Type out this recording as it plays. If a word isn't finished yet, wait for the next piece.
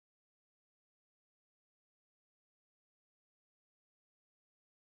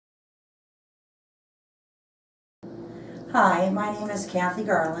Hi, my name is Kathy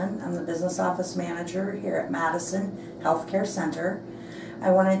Garland. I'm the business office manager here at Madison Healthcare Center.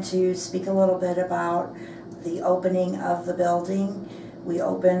 I wanted to speak a little bit about the opening of the building. We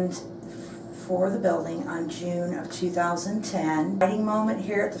opened for the building on June of 2010. The exciting moment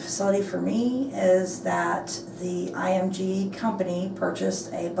here at the facility for me is that the IMG company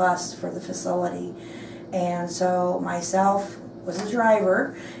purchased a bus for the facility, and so myself was a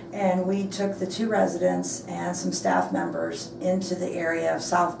driver, and we took the 2 residents and some staff members into the area of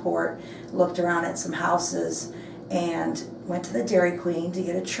Southport, looked around at some houses, and went to the Dairy Queen to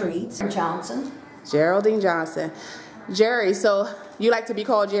get a treat. Johnson. Geraldine Johnson. Jerry, so you like to be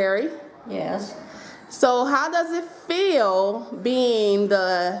called Jerry? Yes. So how does it feel being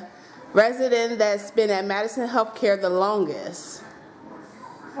the resident that's been at Madison Healthcare the longest?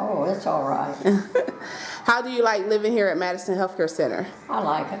 Oh, it's all right. How do you like living here at Madison Healthcare Center? I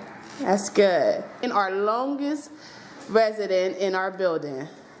like it. That's good. And our longest resident in our building.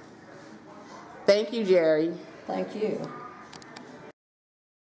 Thank you, Jerry. Thank you.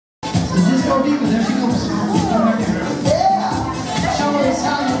 Does this go deeper? There she goes. Yeah! Show us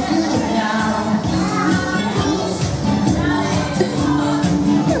how you do it now.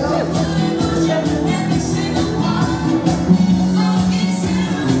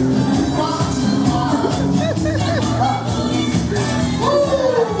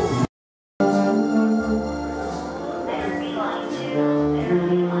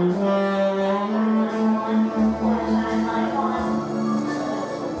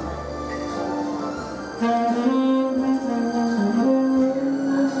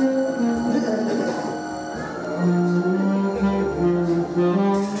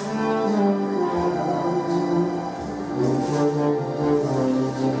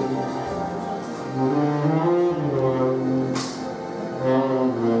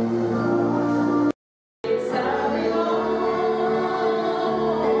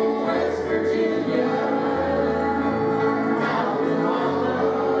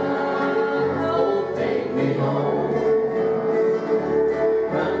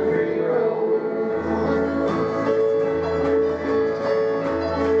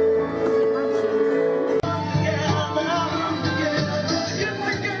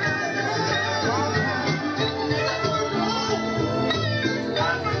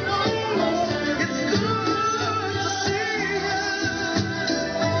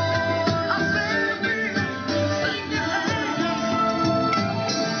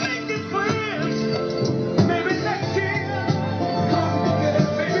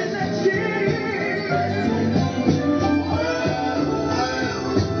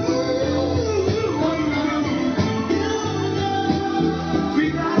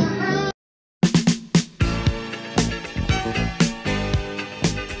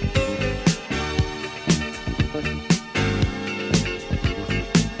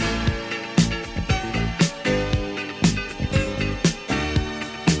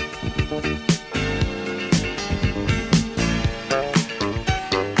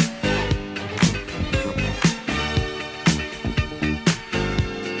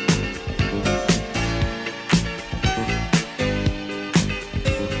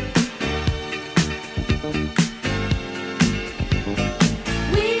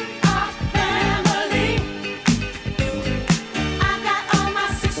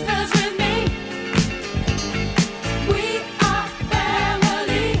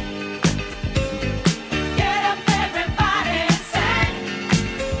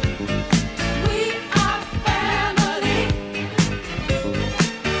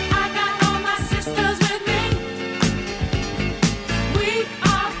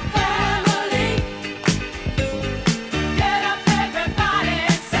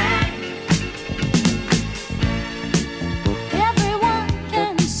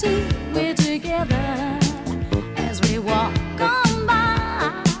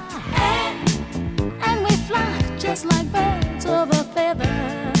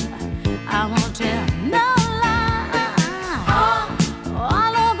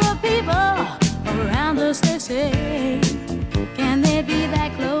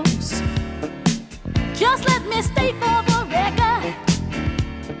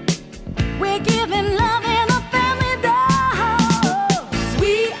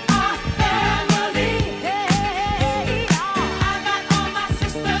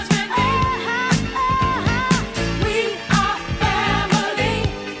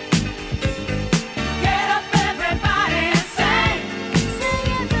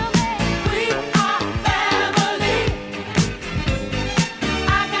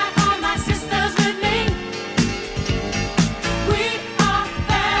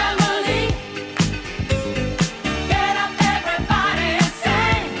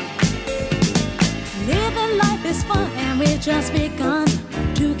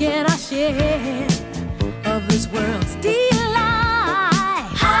 to get our share of this world's delight.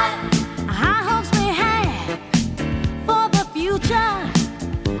 High hopes we have for the future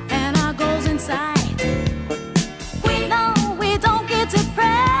and our goals in sight. We know we don't get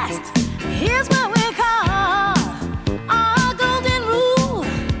depressed. Here's what we call our golden rule.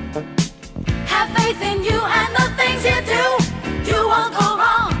 Have faith in you and the things you do. You won't go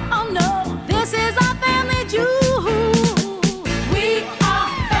wrong. Oh no, this is our family jewel. We are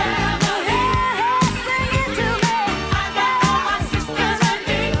family. Sing it to me. I got all my sisters with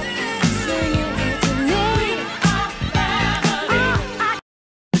me. Sing it to me. We are family.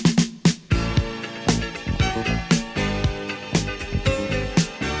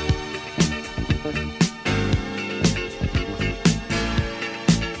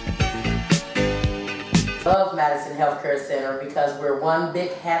 Love Madison Healthcare Center because we're one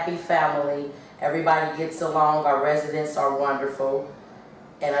big happy family. Everybody gets along. Our residents are wonderful,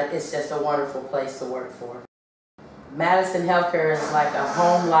 and it's just a wonderful place to work for. Madison Healthcare is like a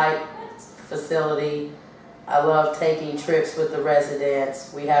home-like facility. I love taking trips with the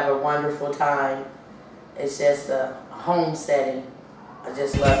residents. We have a wonderful time. It's just a home setting. I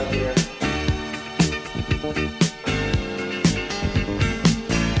just love it here.